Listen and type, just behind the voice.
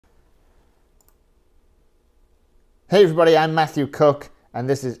Hey everybody, I'm Matthew Cook, and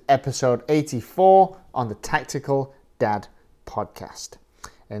this is episode 84 on the Tactical Dad podcast.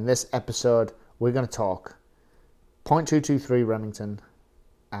 In this episode, we're going to talk .223 Remington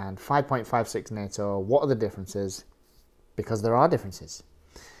and 5.56 NATO. What are the differences? Because there are differences.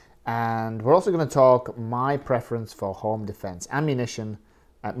 And we're also going to talk my preference for home defense,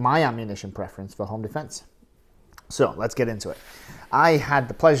 my ammunition preference for home defense. So let's get into it. I had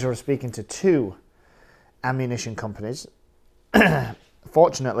the pleasure of speaking to two ammunition companies.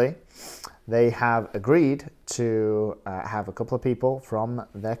 Fortunately, they have agreed to have a couple of people from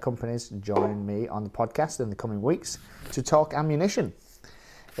their companies join me on the podcast in the coming weeks to talk ammunition.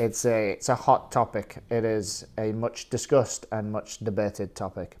 It's a hot topic. It is a much discussed and much debated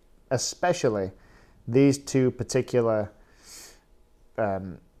topic, especially these two particular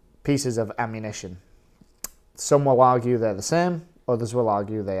pieces of ammunition. Some will argue they're the same, others will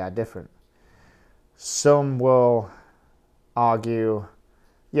argue they are different. Some will argue,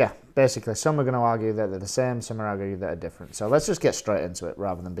 basically some are going to argue that they're the same, some are arguing that they're different. So let's just get straight into it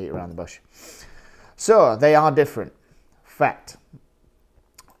rather than beat around the bush. So they are different. Fact.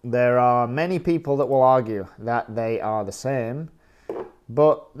 There are many people that will argue that they are the same,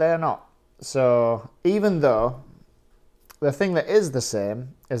 but they're not. So even though the thing that is the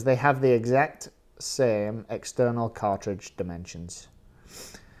same is they have the exact same external cartridge dimensions.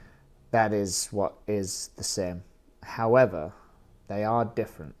 That is what is the same. However, they are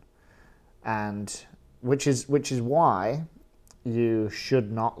different, and which is why you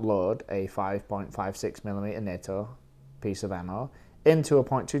should not load a 5.56mm NATO piece of ammo into a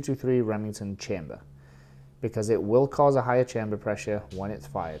 .223 Remington chamber, because it will cause a higher chamber pressure when it's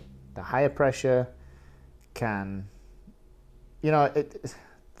fired. The higher pressure can, if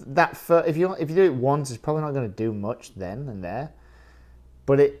you do it once, it's probably not going to do much then and there.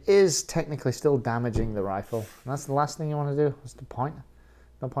 But it is technically still damaging the rifle. And that's the last thing you want to do. What's the point?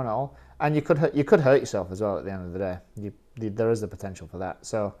 No point at all. And you could hurt yourself as well at the end of the day. There is the potential for that.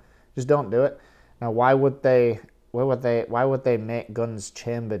 So just don't do it. Now, why would they make guns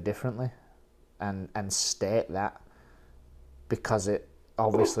chamber differently, and state that? Because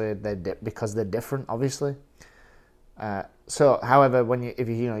because they're different, obviously. However, if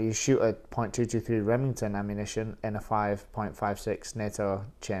you shoot a .223 Remington ammunition in a 5.56 NATO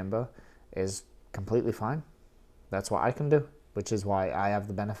chamber, is completely fine. That's what I can do, which is why I have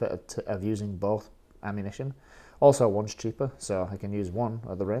the benefit of using both ammunition. Also, one's cheaper, so I can use one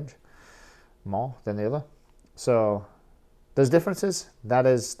at the range more than the other. So there's differences. That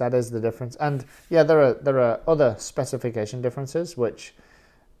is the difference. And yeah, there are other specification differences, which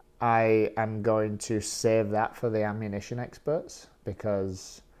I am going to save that for the ammunition experts,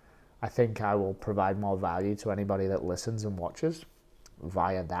 because I think I will provide more value to anybody that listens and watches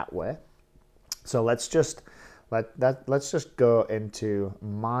via that way. So let's just go into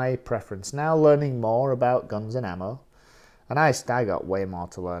my preference now, learning more about guns and ammo. And I got way more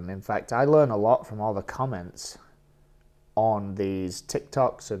to learn. In fact, I learn a lot from all the comments on these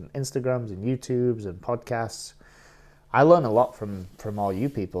TikToks and Instagrams and YouTubes and podcasts. I learn a lot from all you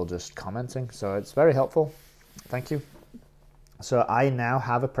people just commenting, so it's very helpful. Thank you. So I now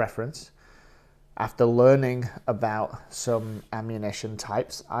have a preference. After learning about some ammunition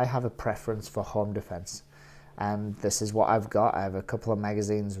types, I have a preference for home defense. And this is what I've got. I have a couple of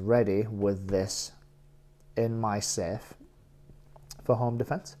magazines ready with this in my safe for home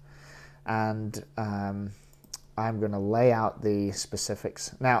defense. And I'm going to lay out the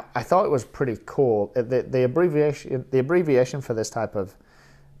specifics. Now, I thought it was pretty cool. The abbreviation for this type of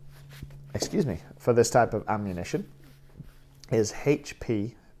ammunition is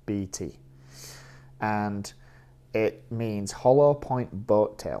HPBT, and it means hollow point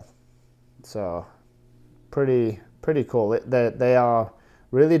boat tail. So, pretty cool. They are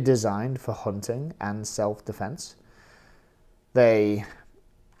really designed for hunting and self-defense. They're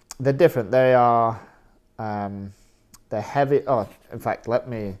different. They are. They're heavy. Oh, in fact,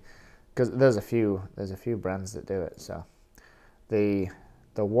 because there's a few brands that do it. So the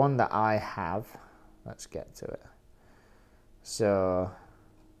one that I have, let's get to it. So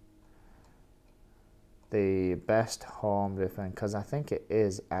the best home defense, because I think it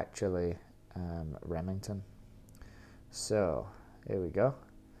is actually Remington. So here we go.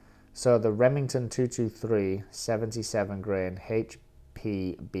 So the Remington 223 77grain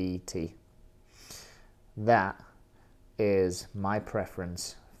HPBT. That is my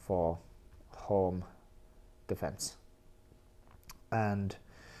preference for home defense. And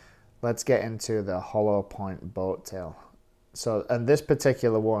let's get into the hollow point boat tail. So, and this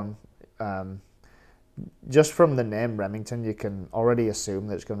particular one just from the name Remington, you can already assume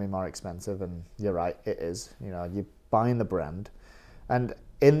that it's going to be more expensive, and you're right, it is. You know, you're buying the brand. And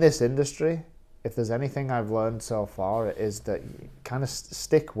in this industry, if there's anything I've learned so far, it is that you kind of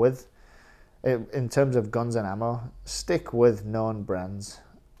stick with, in terms of guns and ammo, stick with known brands.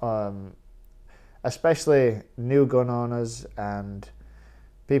 Especially new gun owners and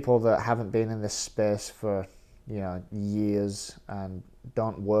people that haven't been in this space for, you know, years and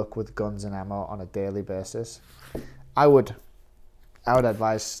don't work with guns and ammo on a daily basis. I would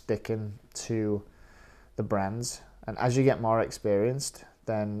advise sticking to the brands, and as you get more experienced,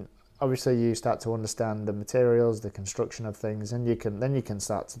 then obviously you start to understand the materials, the construction of things, and you can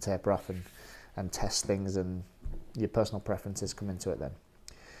start to taper off and test things, and your personal preferences come into it then.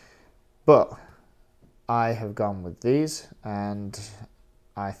 But I have gone with these, and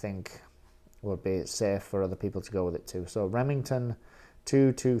I think would be safe for other people to go with it too. So Remington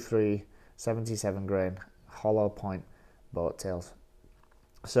 223 77 grain hollow point boat tails.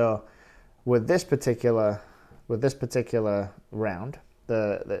 So with this particular round,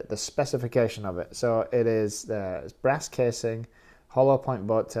 the specification of it, so it is it's brass casing, hollow point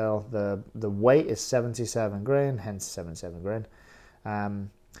boat tail. The weight is 77 grain, hence 77 grain,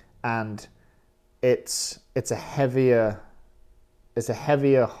 and it's a heavier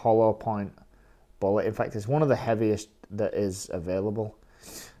hollow point bullet. In fact, it's one of the heaviest that is available.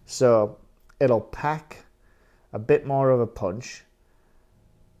 So it'll pack a bit more of a punch,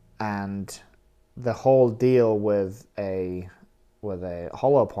 and the whole deal with a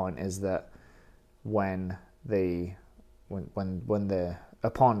hollow point is that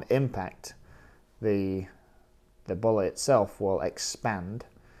upon impact, the bullet itself will expand,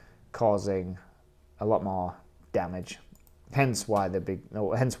 causing a lot more damage. Hence why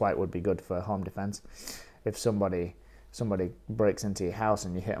it would be good for home defense. If somebody breaks into your house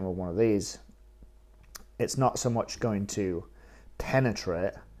and you hit them with one of these, it's not so much going to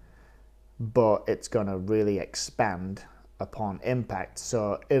penetrate, but it's going to really expand upon impact.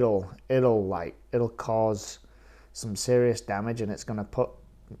 So it'll cause some serious damage, and it's going to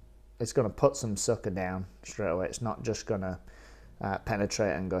put some sucker down straight away. It's not just going to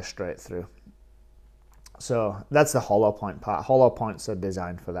penetrate and go straight through. So that's the hollow point part. Hollow points are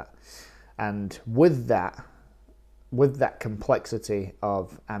designed for that. And with that complexity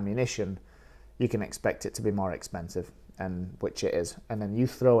of ammunition, you can expect it to be more expensive, and which it is. And then you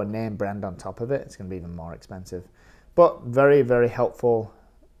throw a name brand on top of it, it's going to be even more expensive. But very, very helpful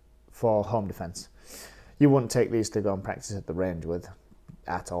for home defense. You wouldn't take these to go and practice at the range with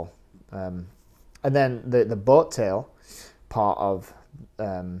at all. And then the boat tail part of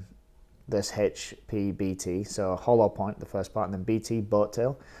this HPBT, so hollow point, the first part, and then BT, boat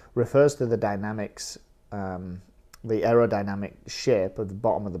tail, refers to the dynamics, the aerodynamic shape of the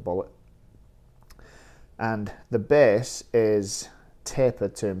bottom of the bullet. And the base is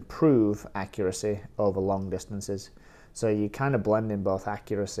tapered to improve accuracy over long distances. So you kind of blend in both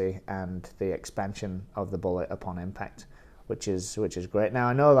accuracy and the expansion of the bullet upon impact, which is great. Now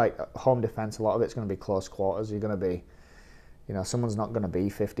I know, like home defense, a lot of it's going to be close quarters. You're going to be, you know, someone's not going to be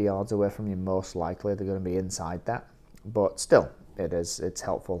 50 yards away from you, most likely. They're going to be inside that. But still, it's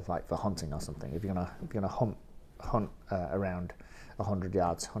helpful, like for hunting or something. If you're gonna hunt around 100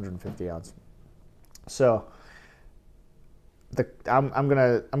 yards, 150 yards. So I'm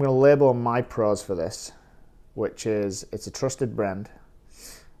gonna label my pros for this, which is it's a trusted brand.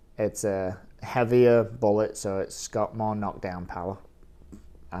 It's a heavier bullet, so it's got more knockdown power,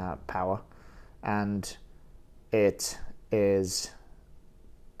 and it is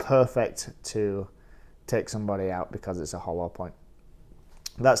perfect to take somebody out because it's a hollow point.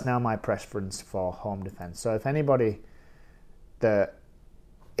 That's now my preference for home defense. So if anybody that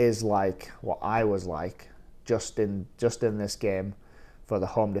is like what I was like, just in this game, for the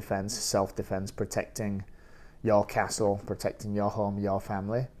home defense, self-defense, protecting your castle, protecting your home, your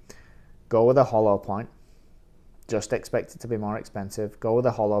family, go with a hollow point. Just expect it to be more expensive. Go with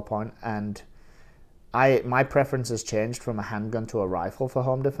a hollow point. And my preference has changed from a handgun to a rifle for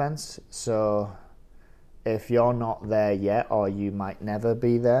home defense. So if you're not there yet, or you might never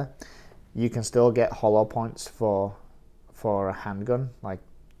be there, you can still get hollow points for a handgun, like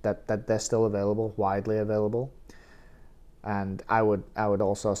that they're still available, widely available. And I would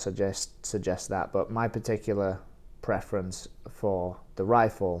also suggest that, but my particular preference for the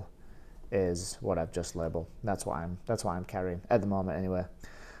rifle is what I've just labeled. That's why I'm carrying at the moment anyway,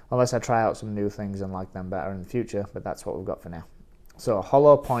 unless I try out some new things and like them better in the future, but that's what we've got for now. So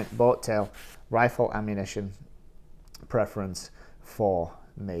hollow point boat tail rifle ammunition preference for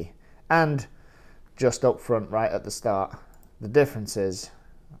me. And just up front, right at the start, the differences,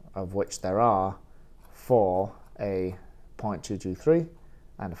 of which there are, for a 0.223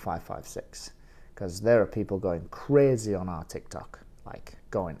 and a 5.56, because there are people going crazy on our TikTok, like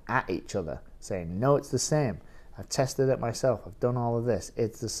going at each other, saying, no, it's the same. I've tested it myself. I've done all of this.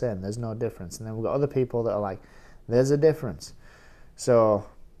 It's the same. There's no difference. And then we've got other people that are like, there's a difference. So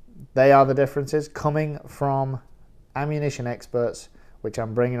they are the differences coming from ammunition experts, which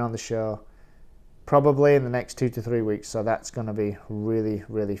I'm bringing on the show probably in the next 2 to 3 weeks. So that's going to be really,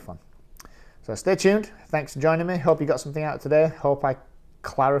 really fun. So stay tuned. Thanks for joining me. Hope you got something out today. Hope I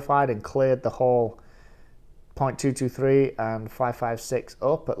clarified and cleared the whole 0.223 and 5.56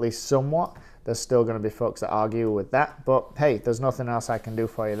 up, at least somewhat. There's still going to be folks that argue with that, but hey, there's nothing else I can do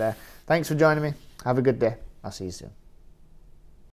for you there. Thanks for joining me. Have a good day. I'll see you soon.